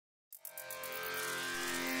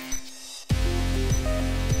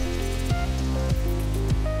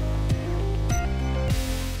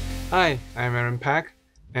Hi, I'm Aaron Pack,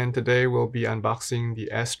 and today we'll be unboxing the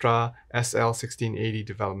Astra SL1680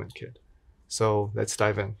 development kit. So let's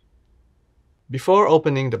dive in. Before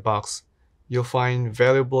opening the box, you'll find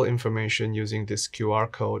valuable information using this QR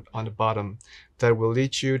code on the bottom that will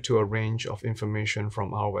lead you to a range of information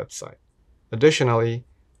from our website. Additionally,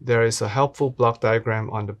 there is a helpful block diagram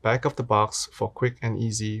on the back of the box for quick and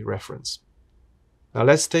easy reference. Now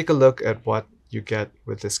let's take a look at what you get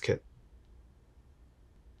with this kit.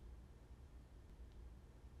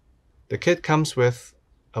 The kit comes with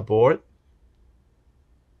a board,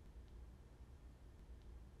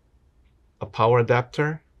 a power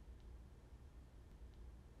adapter,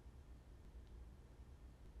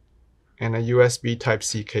 and a USB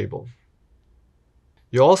Type-C cable.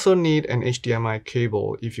 You also need an HDMI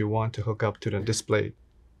cable if you want to hook up to the display.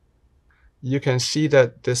 You can see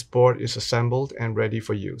that this board is assembled and ready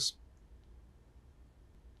for use.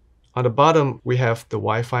 On the bottom, we have the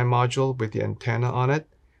Wi-Fi module with the antenna on it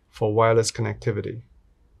for wireless connectivity.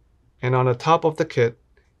 And on the top of the kit,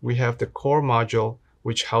 we have the core module,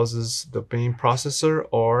 which houses the main processor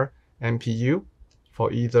or MPU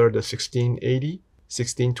for either the 1680,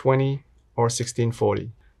 1620, or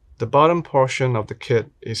 1640. The bottom portion of the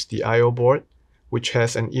kit is the I/O board, which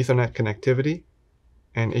has an Ethernet connectivity,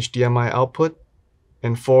 an HDMI output,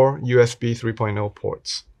 and 4 USB 3.0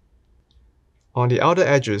 ports. On the outer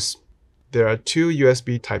edges, there are 2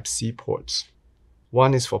 USB Type-C ports.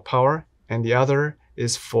 One is for power, and the other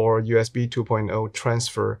is for USB 2.0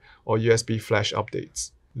 transfer or USB flash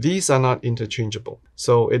updates. These are not interchangeable,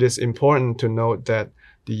 so it is important to note that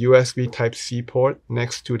the USB Type-C port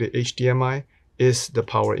next to the HDMI is the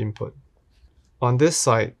power input. On this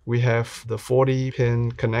side, we have the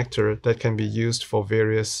 40-pin connector that can be used for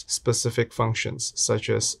various specific functions, such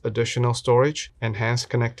as additional storage, enhanced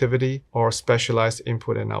connectivity, or specialized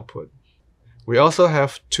input and output. We also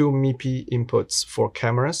have 2 MIPI inputs for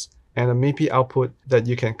cameras and a MIPI output that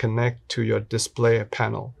you can connect to your display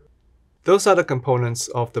panel. Those are the components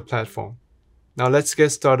of the platform. Now let's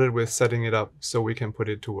get started with setting it up so we can put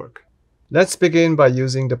it to work. Let's begin by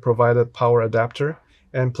using the provided power adapter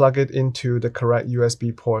and plug it into the correct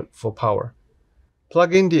USB port for power.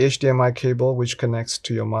 Plug in the HDMI cable which connects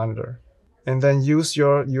to your monitor, and then use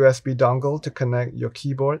your USB dongle to connect your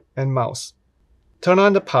keyboard and mouse. Turn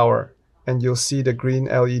on the power and you'll see the green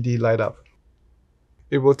LED light up.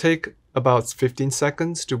 It will take about 15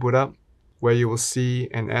 seconds to boot up, where you will see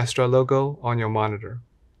an Astra logo on your monitor.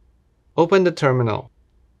 Open the terminal.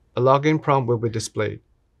 A login prompt will be displayed,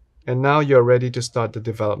 and now you're ready to start the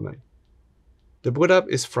development. The boot up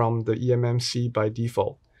is from the eMMC by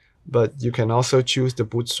default, but you can also choose the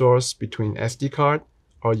boot source between SD card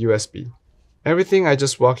or USB. Everything I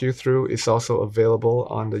just walked you through is also available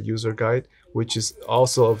on the user guide, which is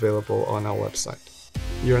also available on our website.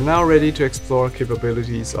 You are now ready to explore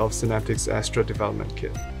capabilities of Synaptics Astra development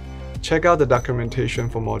kit. Check out the documentation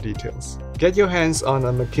for more details. Get your hands on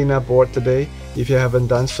a Machina board today if you haven't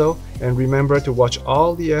done so, and remember to watch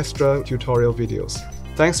all the Astra tutorial videos.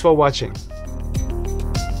 Thanks for watching.